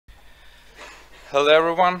Hello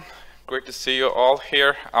everyone, great to see you all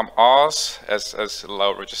here. I'm Oz, as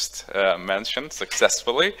Laura just mentioned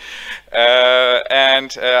successfully.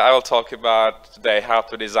 I will talk about today how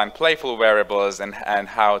to design playful wearables and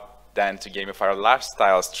how then to gamify our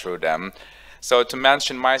lifestyles through them. So to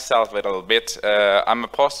mention myself a little bit, I'm a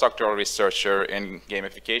postdoctoral researcher in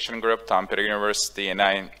Gamification group, Tampere University, and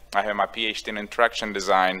I have my PhD in interaction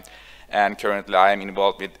design. And currently I am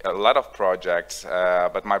involved with a lot of projects,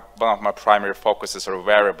 but one of my primary focuses are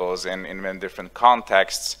wearables in many different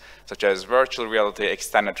contexts, such as virtual reality,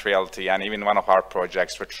 extended reality, and even one of our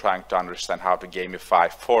projects we're trying to understand how to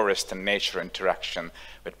gamify forest and nature interaction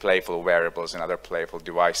with playful wearables and other playful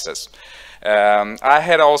devices. I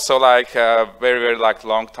had also very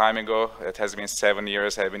long time ago, it has been 7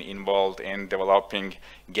 years, I've been involved in developing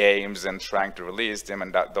games and trying to release them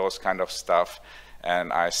and those kind of stuff.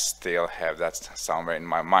 And I still have that somewhere in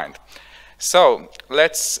my mind. So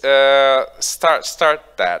let's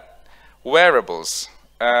start that. Wearables.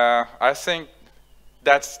 I think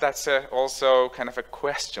that's also kind of a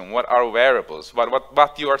question. What are wearables?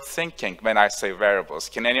 What you are thinking when I say wearables?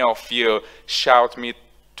 Can any of you shout me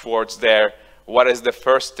towards there? What is the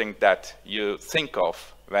first thing that you think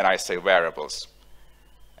of when I say wearables?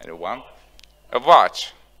 Anyone? A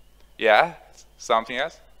watch. Yeah? Something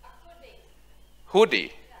else?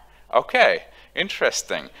 Hoodie. Okay,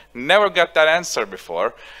 interesting. Never got that answer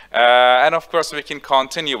before. And of course we can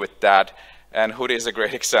continue with that. And hoodie is a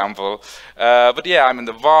great example. But yeah, I mean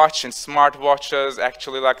the watch and smartwatches,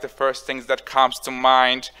 actually like the first things that comes to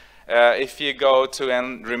mind. If you go to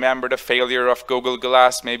and remember the failure of Google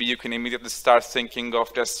Glass, maybe you can immediately start thinking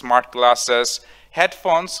of the smart glasses.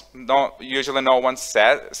 Headphones, usually no one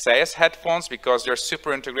says headphones because they're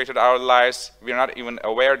super integrated in our lives. We're not even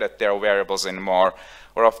aware that they're wearables anymore.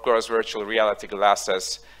 Or of course, virtual reality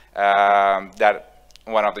glasses, that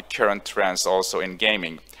one of the current trends also in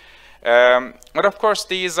gaming. But of course,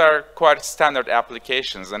 these are quite standard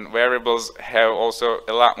applications, and wearables have also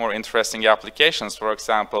a lot more interesting applications. For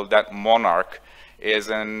example, that Monarch is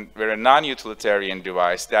a very non-utilitarian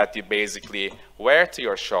device that you basically wear to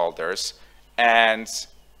your shoulders, and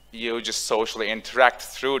you just socially interact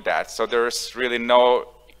through that. So there's really no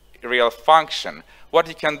real function. What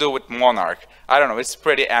you can do with Monarch, I don't know, it's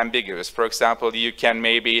pretty ambiguous. For example, you can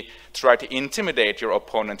maybe try to intimidate your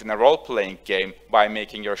opponent in a role-playing game by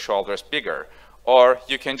making your shoulders bigger. Or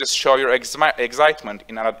you can just show your excitement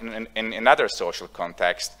in another social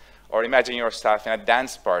context. Or imagine yourself in a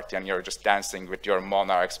dance party and you're just dancing with your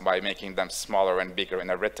monarchs by making them smaller and bigger in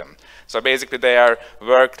a rhythm. So basically they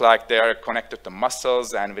work like they are connected to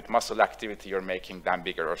muscles, and with muscle activity you're making them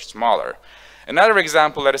bigger or smaller. Another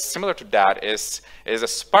example that is similar to that is a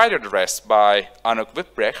spider dress by Anouk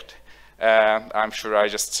Wipprecht. I'm sure I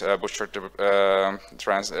just butchered the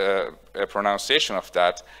pronunciation of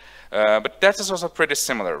that. But that is also pretty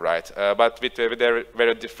similar, right? But with a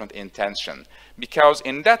very different intention. Because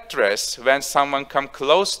in that dress, when someone comes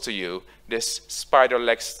close to you, this spider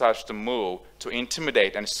leg starts to move to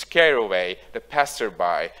intimidate and scare away the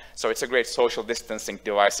passerby. So it's a great social distancing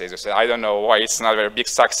device, as you said. I don't know why it's not a very big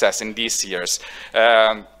success in these years.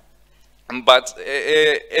 But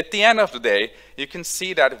at the end of the day, you can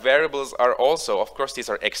see that wearables are also, of course, these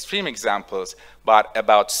are extreme examples, but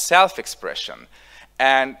about self-expression.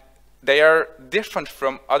 And they are different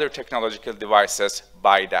from other technological devices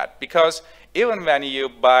by that. Because even when you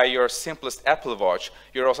buy your simplest Apple Watch,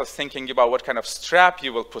 you're also thinking about what kind of strap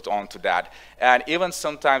you will put onto that. And even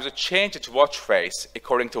sometimes you change its watch face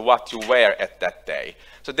according to what you wear at that day.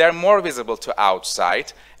 So they're more visible to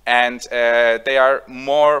outside, and they are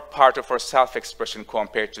more part of our self-expression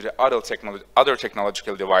compared to the other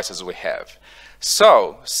technological devices we have.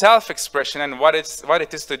 So, self-expression and what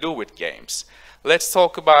it is to do with games. Let's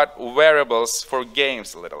talk about wearables for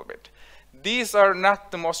games a little bit. These are not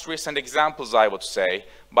the most recent examples, I would say,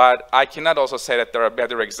 but I cannot also say that there are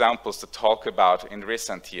better examples to talk about in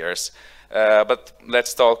recent years. But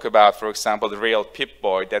let's talk about, for example, the real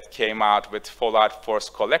Pip-Boy that came out with Fallout 4's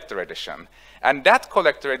Collector Edition. And that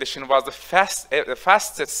Collector Edition was the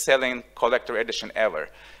fastest selling Collector Edition ever.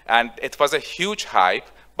 And it was a huge hype,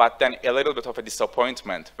 but then a little bit of a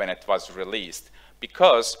disappointment when it was released,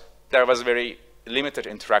 because there was very limited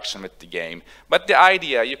interaction with the game. But the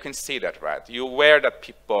idea, you can see that, right? You wear that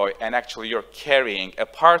Pip-Boy and actually you're carrying a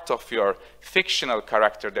part of your fictional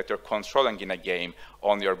character that you're controlling in a game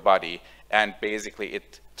on your body, and basically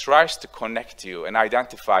it tries to connect you and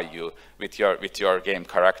identify you with your game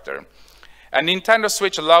character. And Nintendo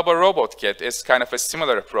Switch Labo Robot Kit is kind of a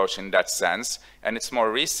similar approach in that sense, and it's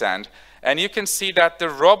more recent. And you can see that the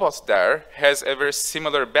robot there has a very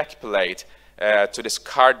similar backplate to this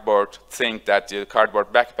cardboard thing that you,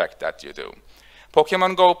 cardboard backpack that you do.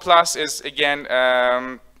 Pokemon Go Plus is again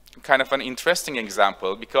kind of an interesting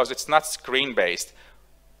example because it's not screen-based.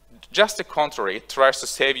 Just the contrary, it tries to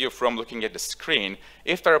save you from looking at the screen.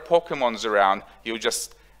 If there are Pokemons around, you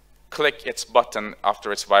just click its button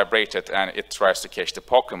after it's vibrated and it tries to catch the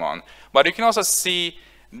Pokemon. But you can also see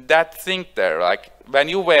that thing there, like when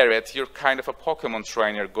you wear it, you're kind of a Pokemon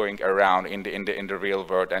trainer going around in the real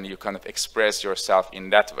world, and you kind of express yourself in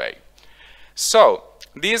that way. So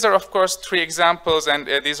these are, of course, 3 examples, and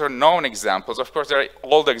these are known examples. Of course, there are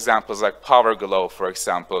old examples like Power Glow, for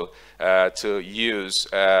example, to use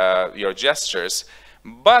your gestures,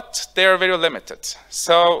 but they are very limited.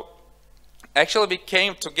 So actually, we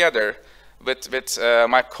came together with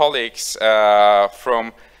my colleagues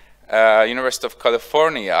from University of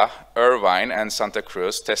California, Irvine, and Santa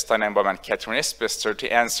Cruz, Tess Tannenbaum and Catherine Isbister, to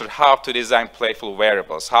answer how to design playful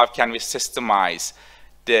wearables. How can we systemize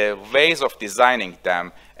the ways of designing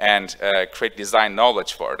them and create design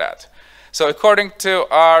knowledge for that? So according to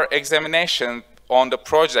our examination on the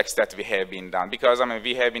projects that we have been done, because I mean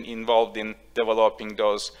we have been involved in developing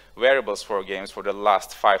those wearables for games for the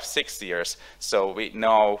last 5-6 years, so we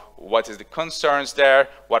know what is the concerns there,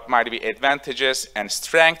 what might be advantages and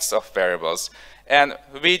strengths of wearables, and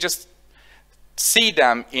we just see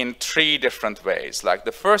them in 3 different ways. Like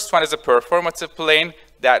the first one is a performative plane.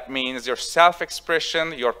 That means your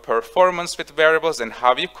self-expression, your performance with wearables, and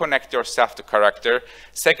how you connect yourself to character.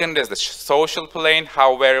 Second is the social plane,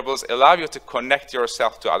 how wearables allow you to connect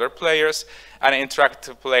yourself to other players. And an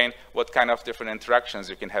interactive plane, what kind of different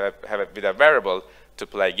interactions you can have with a wearable to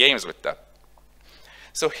play games with them.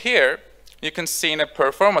 So here, you can see in a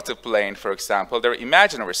performative plane, for example, their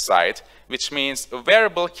imaginary side, which means a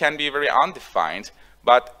wearable can be very undefined,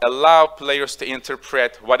 but allow players to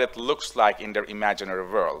interpret what it looks like in their imaginary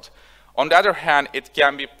world. On the other hand, it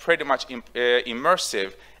can be pretty much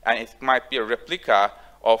immersive, and it might be a replica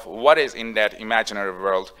of what is in that imaginary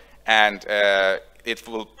world, and it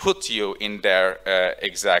will put you in there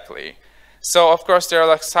exactly. So, of course, there are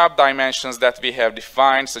like sub-dimensions that we have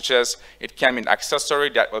defined, such as it can be an accessory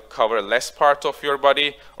that will cover less part of your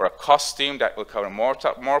body, or a costume that will cover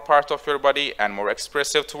more part of your body and more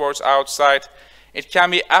expressive towards outside. It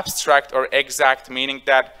can be abstract or exact, meaning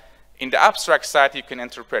that in the abstract side you can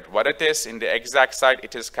interpret what it is. In the exact side,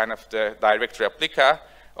 it is kind of the direct replica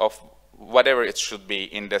of whatever it should be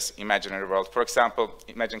in this imaginary world. For example,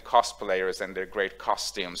 imagine cosplayers and their great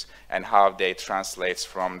costumes and how they translate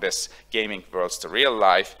from this gaming worlds to real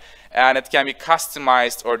life. And it can be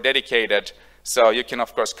customized or dedicated. So you can,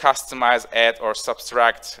 of course, customize, add, or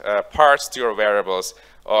subtract parts to your wearables,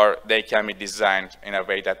 or they can be designed in a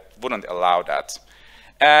way that wouldn't allow that.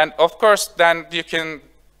 And of course, then you can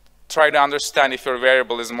try to understand if your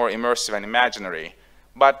wearable is more immersive and imaginary.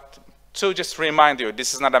 But to just remind you,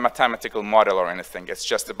 this is not a mathematical model or anything. It's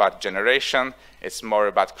just about generation. It's more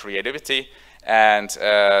about creativity, and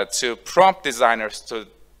to prompt designers to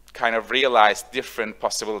kind of realize different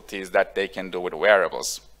possibilities that they can do with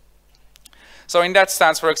wearables. So in that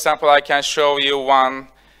sense, for example, I can show you one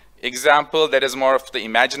example that is more of the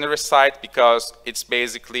imaginary side, because it's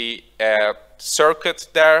basically a circuit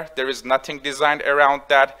there. There is nothing designed around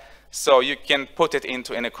that, so you can put it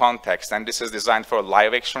into any context. And this is designed for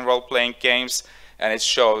live action role-playing games, and it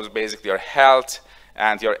shows basically your health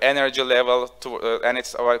and your energy level, and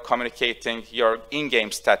it's about communicating your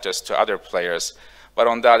in-game status to other players. But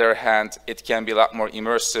on the other hand, it can be a lot more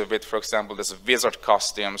immersive with, for example, this wizard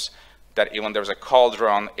costumes, that even there's a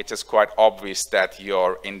cauldron, it is quite obvious that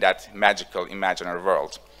you're in that magical imaginary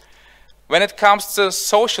world. When it comes to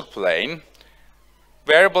social plane,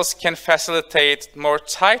 wearables can facilitate more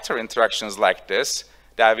tighter interactions like this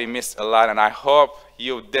that we missed a lot, and I hope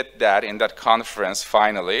you did that in that conference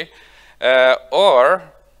finally, or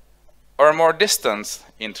more distant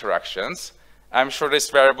interactions. I'm sure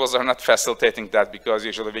these wearables are not facilitating that, because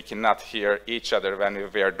usually we cannot hear each other when we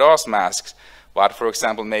wear those masks. But for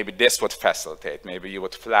example, maybe this would facilitate. Maybe you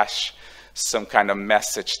would flash some kind of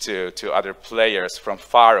message to other players from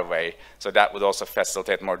far away. So that would also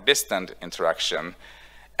facilitate more distant interaction.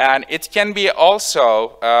 And it can be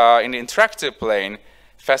also, in the interactive plane,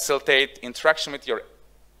 facilitate interaction with your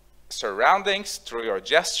surroundings through your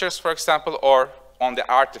gestures, for example, or on the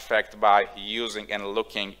artifact by using and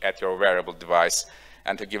looking at your wearable device.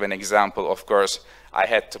 And to give an example, of course, I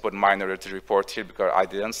had to put Minority Report here because I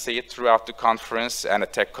didn't see it throughout the conference, and a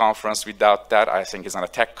tech conference without that, I think, is not a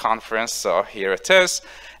tech conference, so here it is.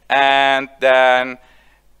 And then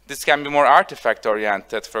this can be more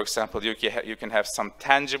artifact-oriented. For example, you can have some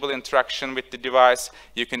tangible interaction with the device.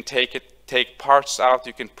 You can take take parts out,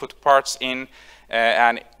 you can put parts in,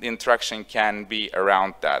 and the interaction can be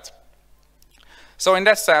around that. So in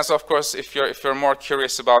that sense, of course, if you're more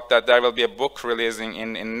curious about that, there will be a book releasing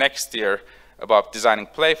in next year about designing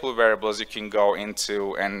playful variables. You can go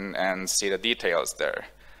into and see the details there.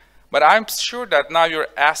 But I'm sure that now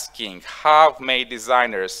you're asking, how may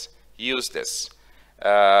designers use this?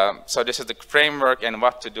 So this is the framework and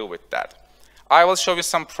what to do with that. I will show you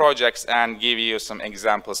some projects and give you some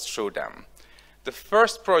examples through them. The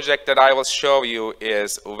first project that I will show you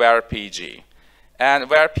is WearPG. And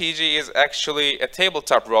WearPG is actually a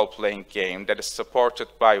tabletop role-playing game that is supported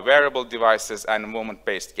by wearable devices and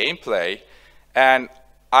movement-based gameplay. And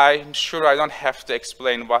I'm sure I don't have to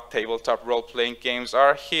explain what tabletop role-playing games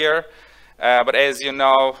are here. But as you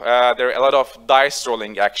know, there are a lot of dice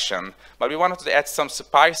rolling action. But we wanted to add some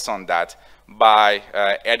spice on that by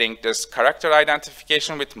adding this character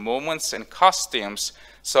identification with movements and costumes.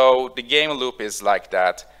 So the game loop is like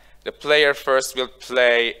that. The player first will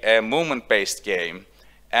play a movement-based game.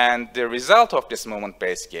 And the result of this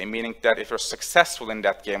movement-based game, meaning that if you're successful in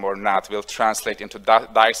that game or not, will translate into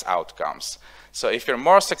dice outcomes. So if you're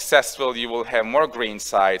more successful, you will have more green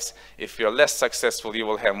sides. If you're less successful, you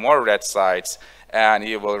will have more red sides. And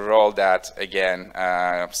you will roll that again,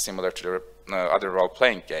 similar to the other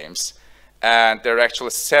role-playing games. And there are actually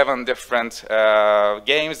 7 different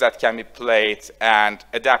games that can be played and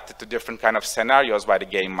adapted to different kind of scenarios by the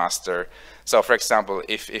game master. So for example,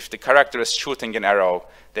 if the character is shooting an arrow,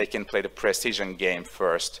 they can play the precision game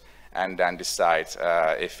first and then decide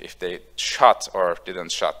if they shot or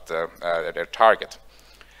didn't shot their target.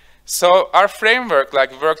 So our framework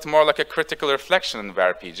worked more like a critical reflection in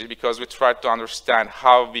WearPG because we tried to understand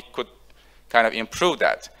how we could kind of improve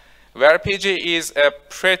that. WearPG is a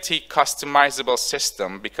pretty customizable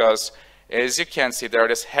system because, as you can see, there are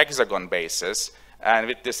these hexagon bases, and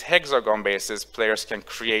with this hexagon bases, players can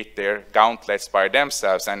create their gauntlets by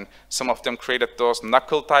themselves, and some of them created those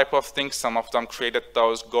knuckle type of things, some of them created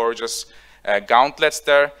those gorgeous gauntlets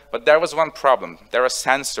there, but there was one problem. There are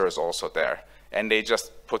sensors also there, and they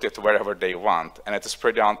just put it wherever they want, and it is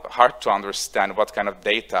pretty hard to understand what kind of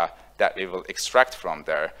data that we will extract from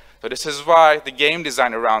there. So this is why the game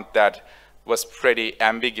design around that was pretty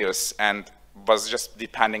ambiguous and was just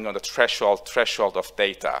depending on the threshold of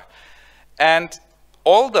data. And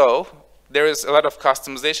although there is a lot of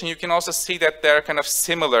customization, you can also see that they're kind of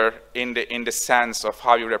similar in the sense of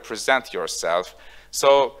how you represent yourself.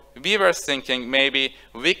 So we were thinking maybe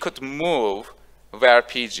we could move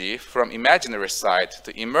WearPG from imaginary side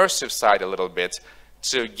to immersive side a little bit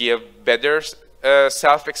to give better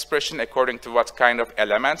self-expression according to what kind of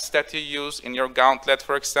elements that you use in your gauntlet,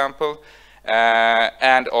 for example,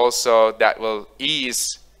 and also that will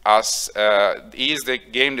ease the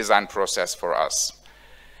game design process for us.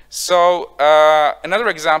 So another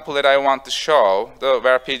example that I want to show, the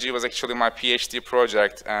WearPG was actually my PhD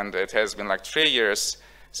project, and it has been like 3 years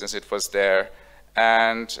since it was there.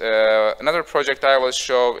 And another project I will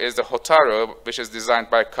show is the Hotaru, which is designed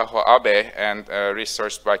by Kaho Abe and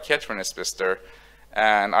researched by Catherine Ispister.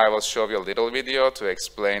 And I will show you a little video to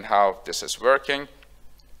explain how this is working.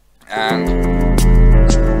 And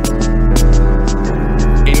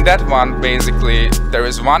in that one, basically, there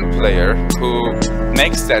is one player who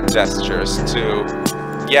makes that gestures to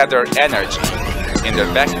gather energy in their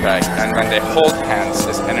backpack. And when they hold hands,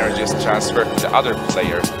 this energy is transferred to the other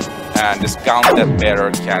player. And this gauntlet bearer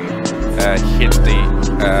can hit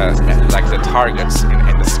the targets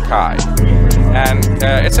in the sky. And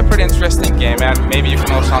it's a pretty interesting game, and maybe you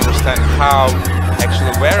can also understand how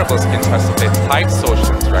actually wearables can facilitate tight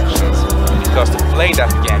social interactions. Because to play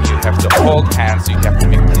that game, you have to hold hands, you have to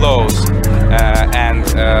be close, and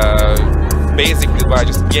basically by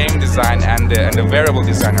just game design and the wearable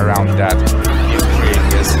design around that, you create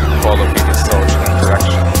this qualitative social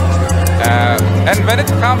interaction. And when it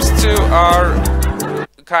comes to our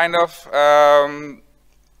kind of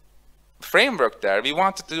framework there, we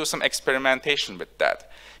wanted to do some experimentation with that.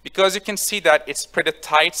 Because you can see that it's pretty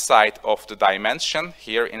tight side of the dimension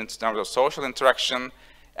here in terms of social interaction.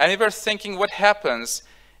 And we were thinking what happens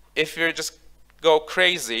if we just go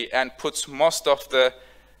crazy and put most of the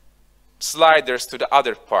sliders to the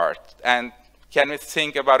other part. And can we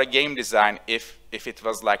think about a game design if it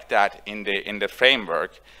was like that in the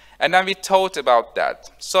framework? And then we thought about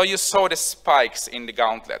that. So you saw the spikes in the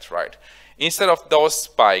gauntlet, right? Instead of those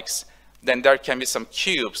spikes, then there can be some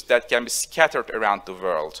cubes that can be scattered around the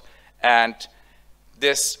world. And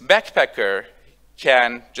this backpacker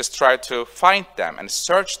can just try to find them and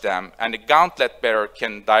search them, and the gauntlet bearer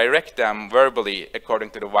can direct them verbally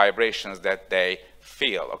according to the vibrations that they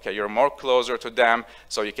feel. Okay, you're more closer to them,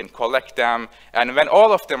 so you can collect them. And when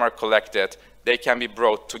all of them are collected, they can be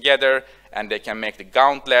brought together and they can make the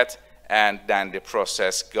gauntlet, and then the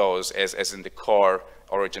process goes as in the core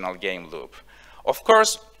original game loop. Of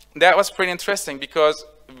course, that was pretty interesting because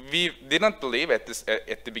we didn't believe at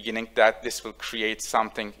the beginning that this will create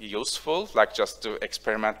something useful, like just to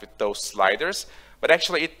experiment with those sliders. But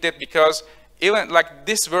actually it did, because even like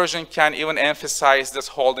this version can even emphasize this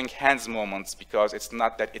holding hands moments, because it's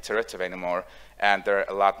not that iterative anymore, and there are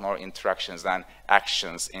a lot more interactions than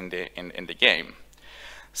actions in the game.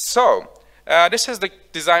 So this is the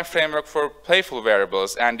design framework for Playful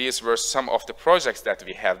Wearables, and these were some of the projects that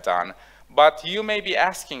we have done. But you may be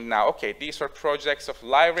asking now, okay, these are projects of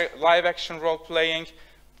live action role-playing,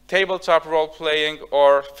 tabletop role-playing,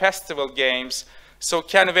 or festival games. So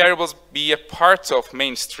can wearables be a part of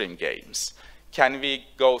mainstream games? Can we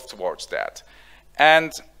go towards that?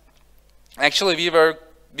 And actually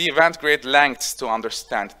we went great lengths to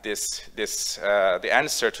understand the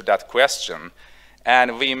answer to that question.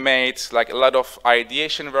 And we made like a lot of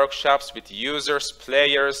ideation workshops with users,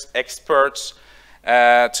 players, experts,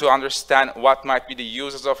 to understand what might be the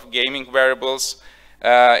uses of gaming wearables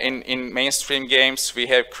in mainstream games. We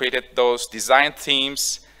have created those design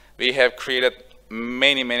themes. We have created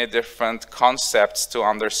many different concepts to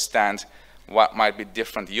understand what might be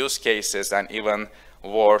different use cases, and even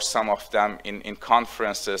wore some of them in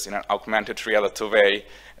conferences in an augmented reality way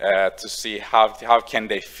to see how can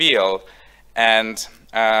they feel. And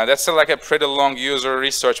that's like a pretty long user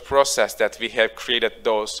research process that we have created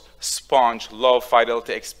those sponge, low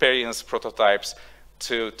fidelity experience prototypes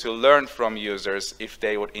to learn from users if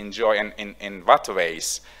they would enjoy and in what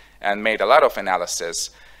ways, and made a lot of analysis.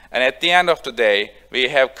 And at the end of the day, we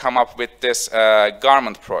have come up with this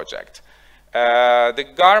garment project. The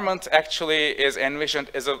garment actually is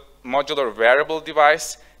envisioned as a modular wearable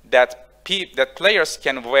device that players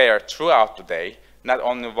can wear throughout the day, not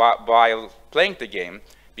only while playing the game,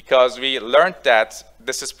 because we learned that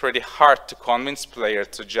this is pretty hard to convince players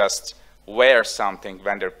to just wear something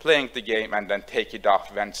when they're playing the game and then take it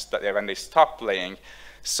off when they stop playing.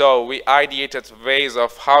 So we ideated ways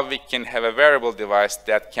of how we can have a wearable device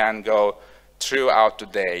that can go throughout the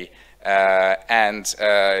day and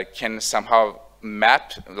can somehow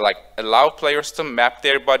map, like allow players to map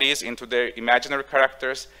their bodies into their imaginary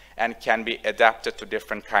characters, and can be adapted to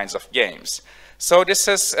different kinds of games. So this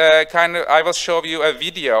is I will show you a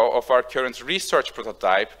video of our current research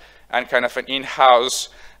prototype and kind of an in-house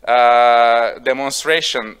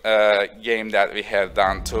demonstration game that we have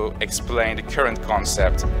done to explain the current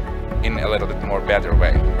concept in a little bit more better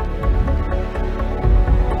way.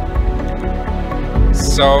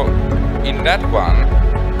 So in that one,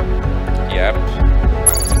 yep, I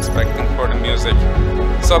was expecting for the music.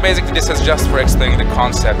 So basically this is just for explaining the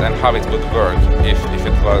concept and how it would work if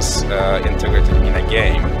it was integrated in a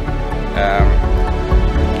game.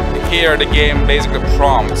 Here the game basically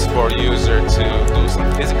prompts for user to do some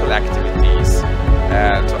physical activities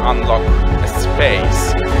to unlock a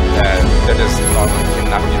space that is normally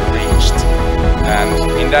cannot be reached. And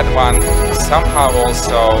in that one, somehow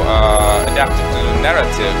also adapted to the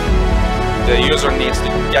narrative, the user needs to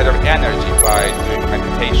gather energy by doing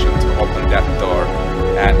meditation to open that door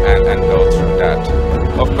and go through that.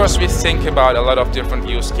 Of course, we think about a lot of different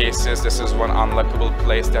use cases. This is one unlockable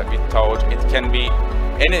place that we thought. It can be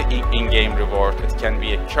any in-game reward. It can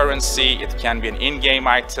be a currency, it can be an in-game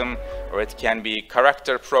item, or it can be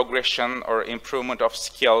character progression or improvement of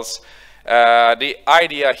skills. The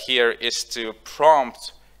idea here is to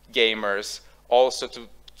prompt gamers also to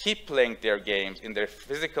keep playing their games in their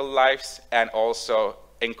physical lives, and also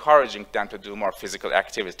encouraging them to do more physical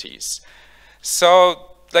activities.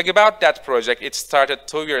 So, like about that project, it started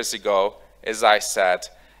 2 years ago, as I said,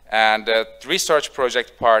 and the research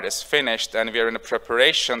project part is finished, and we are in the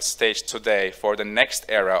preparation stage today for the next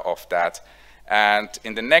era of that. And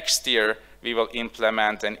in the next year, we will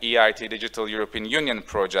implement an EIT Digital European Union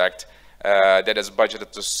project that is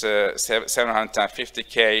budgeted to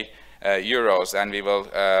 750k euros, and we will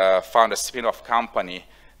found a spin-off company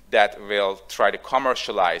that will try to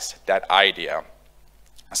commercialize that idea.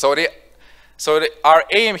 So our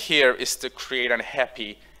aim here is to create a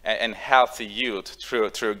happy and healthy youth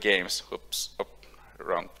through games. Oops,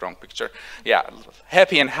 wrong picture. Yeah,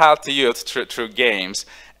 happy and healthy youth through games,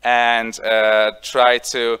 and try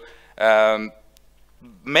to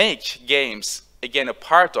make games again a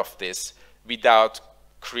part of this without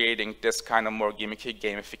creating this kind of more gimmicky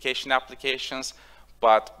gamification applications,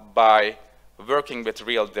 but by working with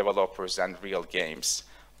real developers and real games.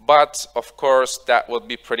 But of course, that would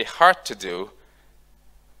be pretty hard to do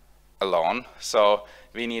alone. So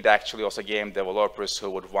we need actually also game developers who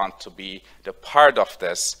would want to be the part of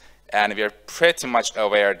this. And we are pretty much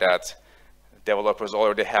aware that developers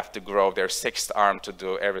already have to grow their sixth arm to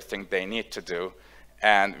do everything they need to do.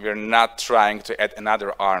 And we're not trying to add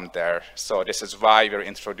another arm there. So this is why we're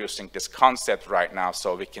introducing this concept right now,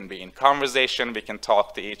 so we can be in conversation, we can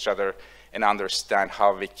talk to each other and understand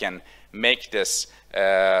how we can make this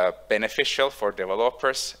beneficial for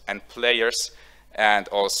developers and players, and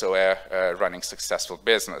also a running successful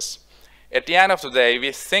business. At the end of the day,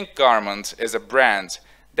 we think Garment is a brand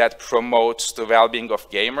that promotes the well-being of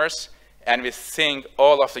gamers, and we think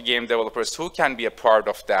all of the game developers who can be a part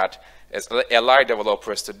of that as ally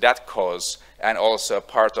developers to that cause, and also a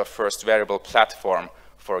part of first wearable platform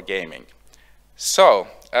for gaming. So,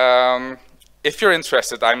 if you're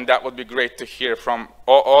interested, that would be great to hear from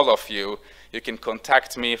all of you. You can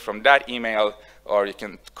contact me from that email, or you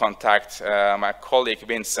can contact my colleague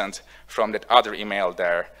Vincent from that other email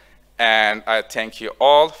there. And I thank you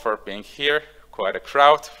all for being here, quite a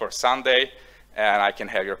crowd for Sunday, and I can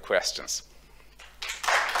have your questions.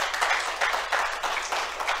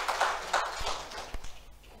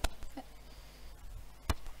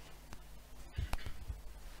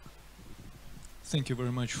 Thank you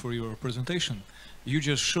very much for your presentation. You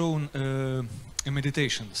just shown a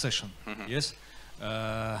meditation session, yes?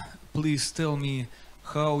 Please tell me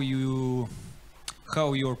how your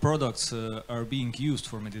products are being used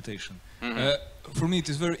for meditation. For me, it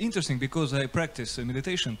is very interesting because I practice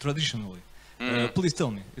meditation traditionally. Please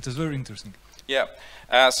tell me, it is very interesting. Yeah,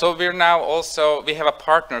 so we have a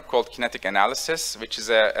partner called Kinetic Analysis, which is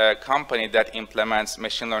a company that implements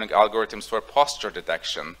machine learning algorithms for posture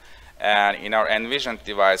detection. And in our Envision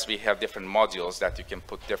device, we have different modules that you can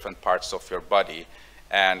put different parts of your body.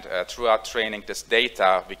 And throughout training this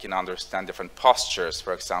data, we can understand different postures,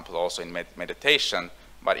 for example, also in meditation,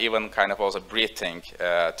 but even kind of also breathing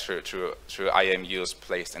through IMUs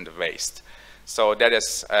placed in the waist. So that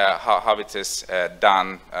is how it is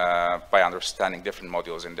done by understanding different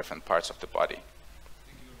modules in different parts of the body.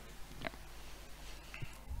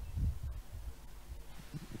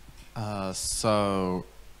 Yeah. So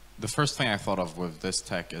the first thing I thought of with this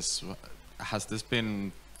tech is, has this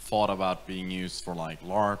been thought about being used for like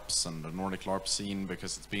LARPs and the Nordic LARP scene?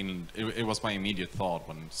 Because it was my immediate thought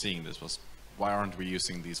when seeing this was, why aren't we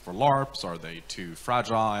using these for LARPs? Are they too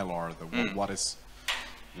fragile, or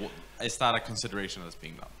is that a consideration that's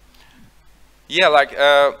being done? Yeah, like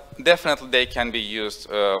definitely they can be used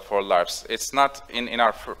for LARPs. It's not in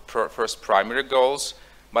our first primary goals,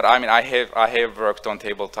 but I mean I have worked on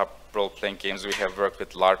tabletop role-playing games. We have worked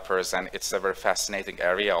with LARPers, and it's a very fascinating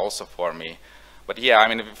area also for me. But yeah, I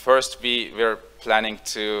mean, first we're planning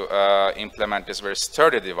to implement this very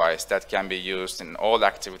sturdy device that can be used in all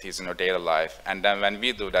activities in your daily life. And then when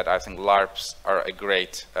we do that, I think LARPs are a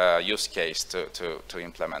great use case to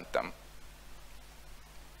implement them.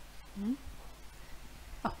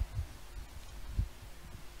 Oh.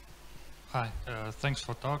 Hi, thanks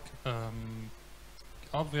for talk.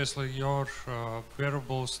 Obviously, your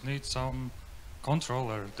wearables need some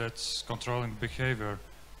controller that's controlling behavior.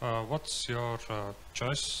 What's your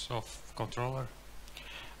choice of controller?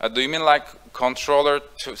 Do you mean like controller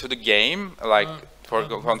to the game, like for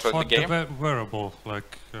controlling the game? For the wearable,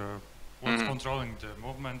 like what's controlling the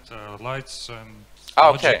movement, lights, and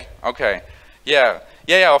okay, okay, yeah.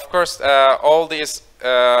 Of course, all these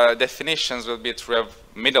definitions will be through a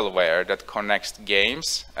middleware that connects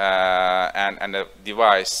games and the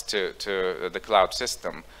device to the cloud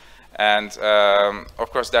system. And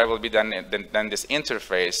of course, there will be then this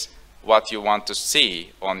interface, what you want to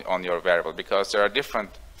see on your wearable, because there are different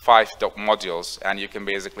 5 modules, and you can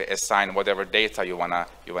basically assign whatever data you wanna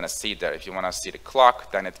see there. If you wanna see the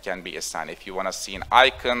clock, then it can be assigned. If you wanna see an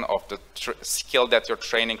icon of the skill that you're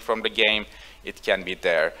training from the game, it can be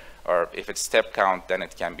there. Or if it's step count, then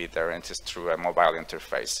it can be there, and it's through a mobile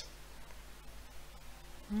interface.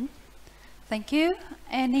 Thank you.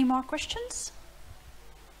 Any more questions?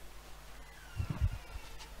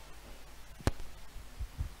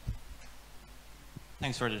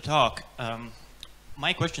 Thanks for the talk.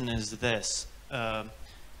 My question is this,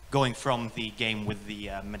 going from the game with the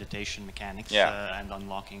meditation mechanics and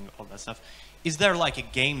unlocking all that stuff, is there like a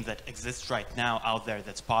game that exists right now out there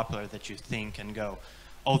that's popular that you think can go,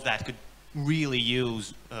 oh, that could really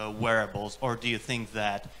use wearables, or do you think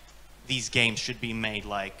that these games should be made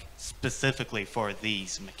like specifically for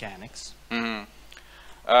these mechanics?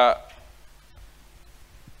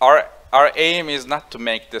 Our aim is not to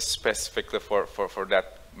make this specifically for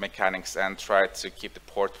mechanics and try to keep the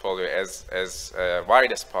portfolio as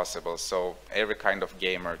wide as possible, so every kind of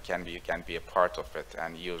gamer can be a part of it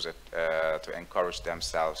and use it to encourage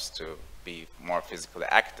themselves to be more physically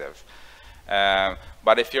active.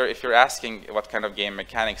 But if you're asking what kind of game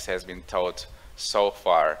mechanics has been taught so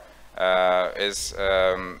far,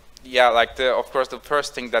 yeah, like of course the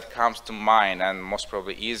first thing that comes to mind and most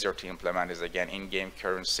probably easier to implement is again in-game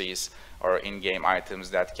currencies or in-game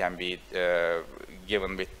items that can be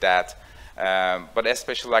given with that. But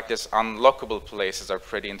especially like this unlockable places are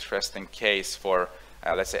pretty interesting case for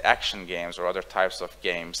let's say action games or other types of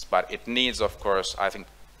games. But it needs, of course, I think,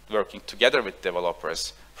 working together with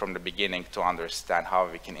developers from the beginning to understand how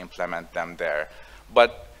we can implement them there.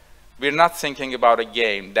 But we're not thinking about a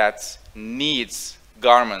game that needs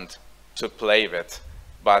garment to play with,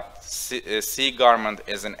 but see garment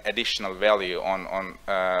is an additional value on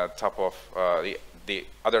top of the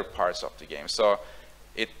other parts of the game. So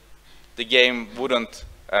the game wouldn't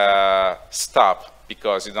stop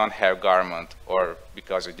because you don't have garment or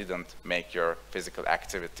because you didn't make your physical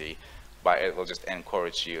activity, but it will just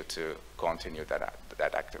encourage you to continue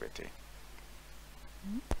that activity.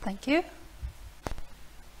 Thank you.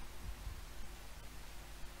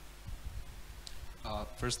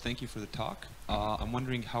 First, thank you for the talk. I'm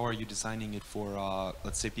wondering, how are you designing it for,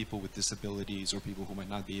 let's say, people with disabilities or people who might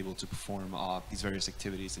not be able to perform these various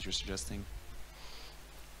activities that you're suggesting?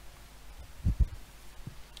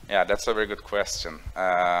 Yeah, that's a very good question.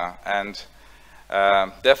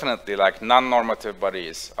 Definitely, like non-normative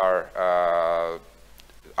bodies are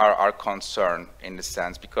concerned in the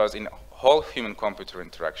sense, because in whole human-computer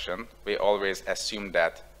interaction, we always assume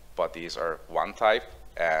that bodies are one type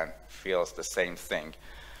and feels the same thing.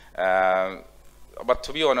 But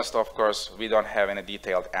to be honest, of course, we don't have any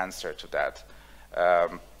detailed answer to that.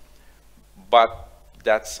 But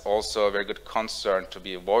that's also a very good concern to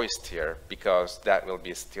be voiced here, because that will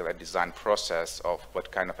be still a design process of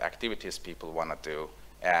what kind of activities people want to do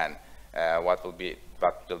and what will be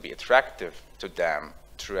attractive to them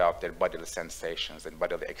throughout their bodily sensations and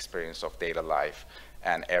bodily experience of daily life.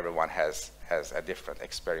 And everyone has a different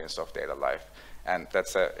experience of daily life. And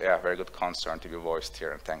that's a very good concern to be voiced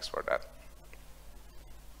here, and thanks for that.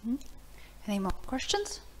 Any more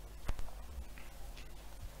questions?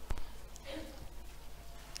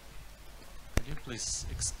 Could you please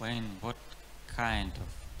explain what kind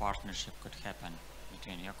of partnership could happen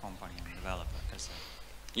between your company and developer?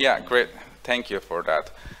 Yeah, great. Thank you for that.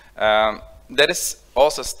 That is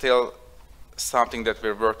also still something that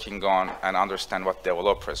we're working on and understand what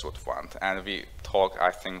developers would want. And we talk,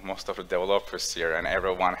 I think, most of the developers here, and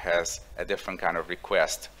everyone has a different kind of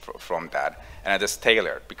request from that. And it is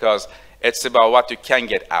tailored, because it's about what you can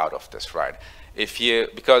get out of this, right?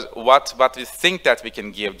 Because what we think that we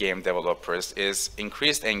can give game developers is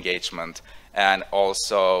increased engagement and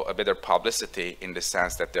also a better publicity, in the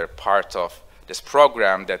sense that they're part of this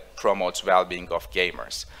program that promotes well-being of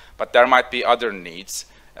gamers. But there might be other needs,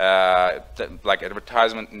 like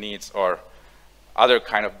advertisement needs or other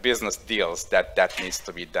kind of business deals that needs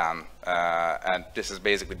to be done. And this is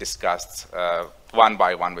basically discussed one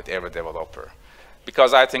by one with every developer.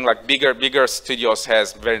 Because I think like bigger studios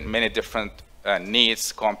has very many different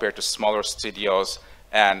needs compared to smaller studios,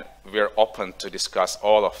 and we're open to discuss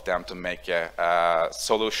all of them to make a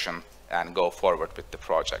solution and go forward with the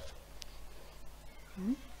project.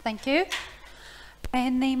 Thank you.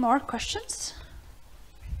 Any more questions?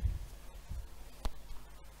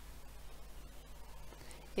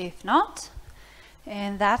 If not,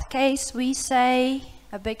 in that case, we say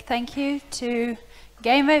a big thank you to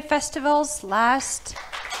Gamify Festival's last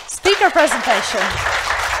speaker presentation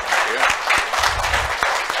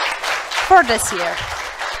for this year.